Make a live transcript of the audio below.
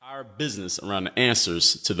entire business around the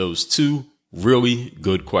answers to those two really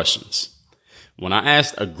good questions. When I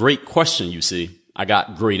asked a great question, you see, I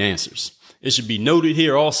got great answers. It should be noted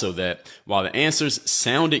here also that while the answers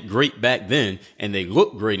sounded great back then and they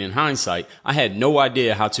look great in hindsight, I had no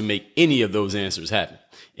idea how to make any of those answers happen.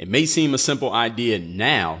 It may seem a simple idea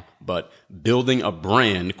now, but building a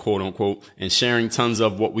brand, quote unquote, and sharing tons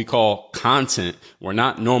of what we call content were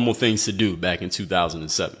not normal things to do back in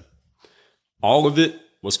 2007. All of it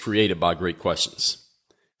was created by great questions.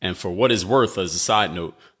 And for what it's worth, as a side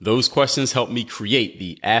note, those questions helped me create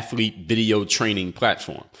the athlete video training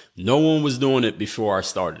platform. No one was doing it before I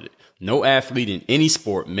started it. No athlete in any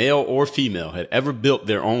sport, male or female, had ever built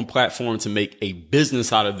their own platform to make a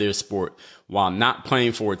business out of their sport while not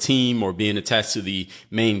playing for a team or being attached to the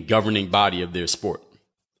main governing body of their sport.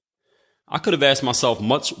 I could have asked myself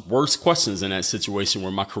much worse questions in that situation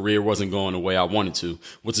where my career wasn't going the way I wanted to,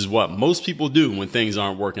 which is what most people do when things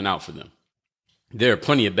aren't working out for them. There are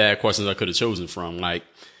plenty of bad questions I could have chosen from, like,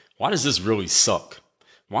 why does this really suck?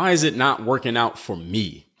 Why is it not working out for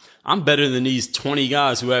me? I'm better than these 20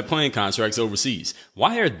 guys who have playing contracts overseas.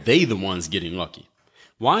 Why are they the ones getting lucky?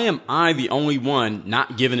 Why am I the only one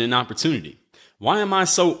not given an opportunity? Why am I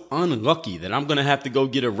so unlucky that I'm going to have to go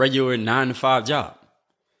get a regular 9-to-5 job?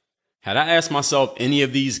 Had I asked myself any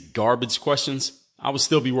of these garbage questions, I would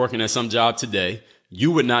still be working at some job today. You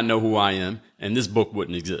would not know who I am, and this book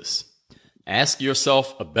wouldn't exist. Ask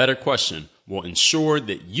yourself a better question will ensure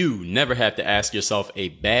that you never have to ask yourself a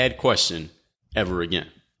bad question ever again.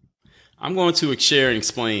 I'm going to share and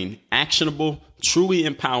explain actionable, truly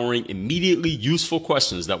empowering, immediately useful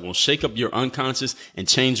questions that will shake up your unconscious and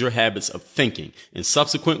change your habits of thinking, and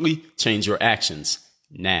subsequently change your actions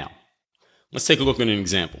now. Let's take a look at an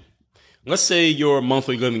example. Let's say your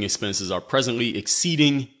monthly living expenses are presently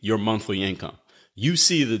exceeding your monthly income. You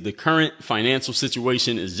see that the current financial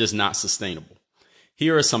situation is just not sustainable.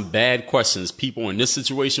 Here are some bad questions people in this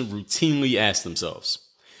situation routinely ask themselves.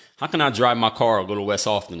 How can I drive my car a little less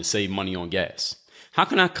often to save money on gas? How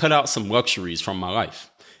can I cut out some luxuries from my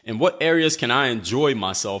life? In what areas can I enjoy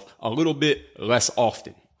myself a little bit less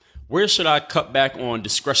often? Where should I cut back on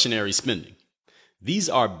discretionary spending? These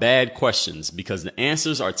are bad questions because the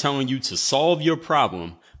answers are telling you to solve your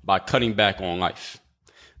problem by cutting back on life.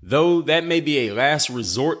 Though that may be a last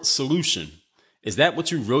resort solution, is that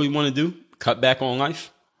what you really want to do? Cut back on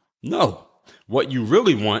life? No. What you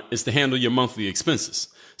really want is to handle your monthly expenses.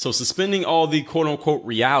 So suspending all the quote unquote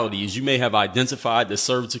realities you may have identified that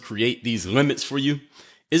serve to create these limits for you,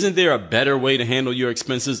 isn't there a better way to handle your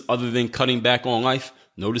expenses other than cutting back on life?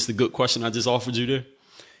 Notice the good question I just offered you there.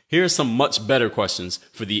 Here are some much better questions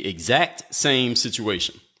for the exact same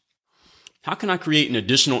situation. How can I create an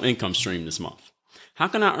additional income stream this month? How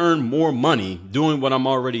can I earn more money doing what I'm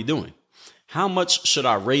already doing? How much should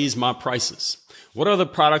I raise my prices? What other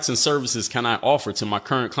products and services can I offer to my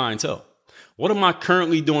current clientele? What am I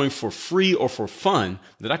currently doing for free or for fun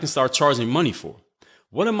that I can start charging money for?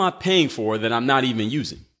 What am I paying for that I'm not even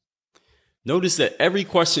using? Notice that every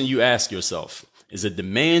question you ask yourself is a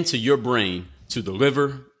demand to your brain to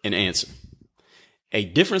deliver an answer. A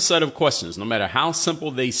different set of questions, no matter how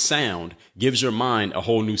simple they sound, gives your mind a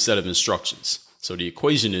whole new set of instructions. So the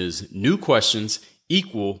equation is new questions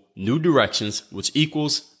equal new directions, which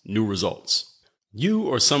equals new results. You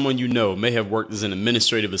or someone you know may have worked as an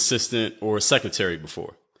administrative assistant or a secretary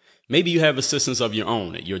before. Maybe you have assistants of your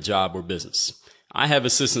own at your job or business. I have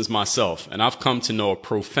assistants myself, and I've come to know a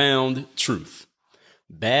profound truth.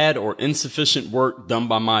 Bad or insufficient work done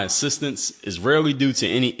by my assistants is rarely due to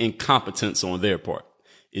any incompetence on their part.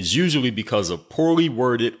 It's usually because of poorly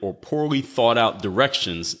worded or poorly thought out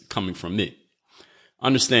directions coming from me.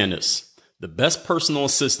 Understand this. The best personal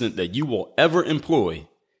assistant that you will ever employ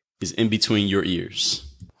is in between your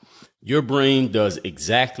ears. Your brain does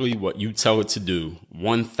exactly what you tell it to do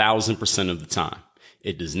 1,000% of the time.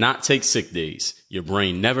 It does not take sick days. Your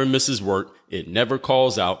brain never misses work. It never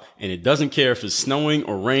calls out, and it doesn't care if it's snowing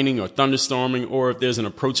or raining or thunderstorming or if there's an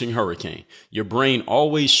approaching hurricane. Your brain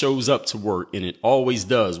always shows up to work, and it always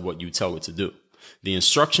does what you tell it to do. The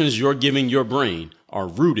instructions you're giving your brain are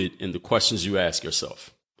rooted in the questions you ask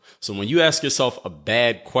yourself. So when you ask yourself a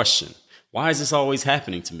bad question, why is this always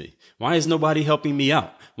happening to me? Why is nobody helping me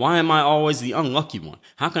out? Why am I always the unlucky one?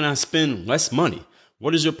 How can I spend less money?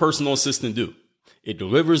 What does your personal assistant do? It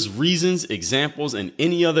delivers reasons, examples, and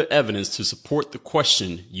any other evidence to support the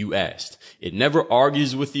question you asked. It never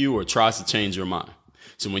argues with you or tries to change your mind.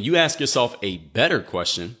 So when you ask yourself a better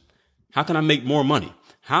question, how can I make more money?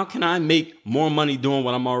 How can I make more money doing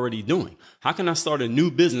what I'm already doing? How can I start a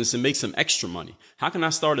new business and make some extra money? How can I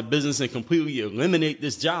start a business and completely eliminate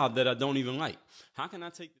this job that I don't even like? How can I take